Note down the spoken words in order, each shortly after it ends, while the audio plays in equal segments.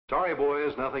Sorry,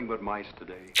 boys, nothing but mice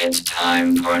today. It's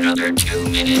time for another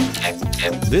 2-minute tech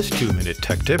tip. This 2-minute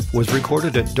tech tip was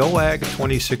recorded at DOAG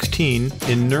 2016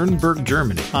 in Nuremberg,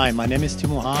 Germany. Hi, my name is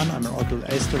Timo Hahn. I'm an Oracle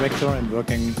ACE director and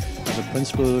working as a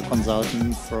principal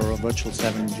consultant for Virtual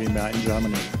 7 GmbH in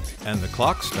Germany. And the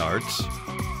clock starts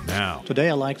now. Today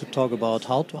I'd like to talk about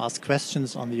how to ask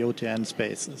questions on the OTN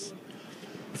spaces.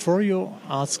 Before you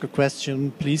ask a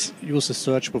question, please use the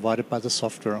search provided by the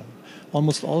software.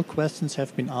 Almost all questions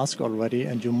have been asked already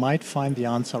and you might find the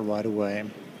answer right away.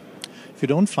 If you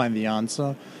don't find the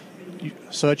answer,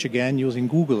 search again using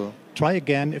Google. Try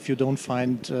again if you don't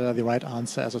find the right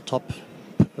answer as a top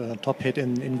hit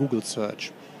in Google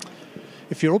search.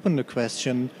 If you open the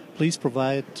question, please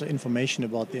provide information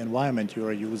about the environment you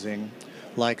are using,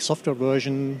 like software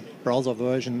version, browser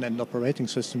version and operating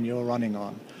system you are running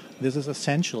on. This is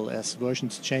essential as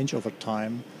versions change over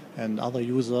time and other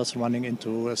users running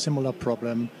into a similar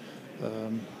problem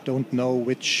don't know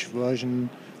which version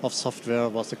of software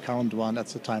was the current one at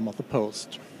the time of the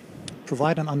post.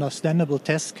 Provide an understandable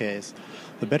test case.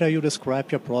 The better you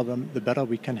describe your problem, the better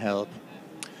we can help.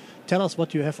 Tell us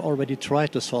what you have already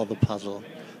tried to solve the puzzle.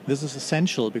 This is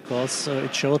essential because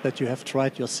it shows that you have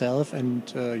tried yourself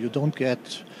and you don't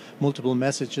get multiple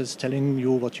messages telling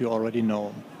you what you already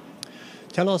know.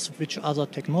 Tell us which other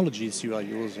technologies you are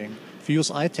using. If you use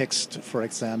iText, for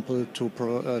example, to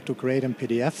create a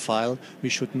PDF file, we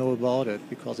should know about it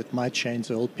because it might change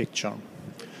the whole picture.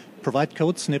 Provide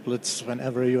code snippets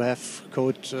whenever you have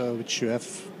code which you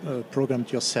have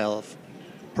programmed yourself.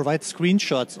 Provide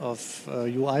screenshots of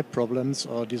UI problems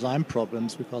or design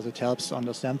problems because it helps to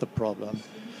understand the problem.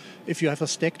 If you have a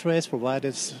stack trace, provide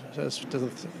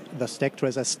the stack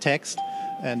trace as text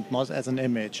and not as an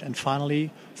image. And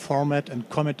finally, format and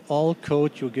comment all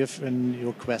code you give in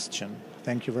your question.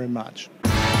 Thank you very much.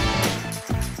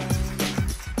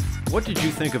 What did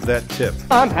you think of that tip?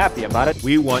 I'm happy about it.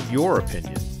 We want your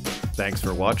opinion. Thanks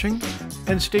for watching,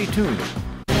 and stay tuned.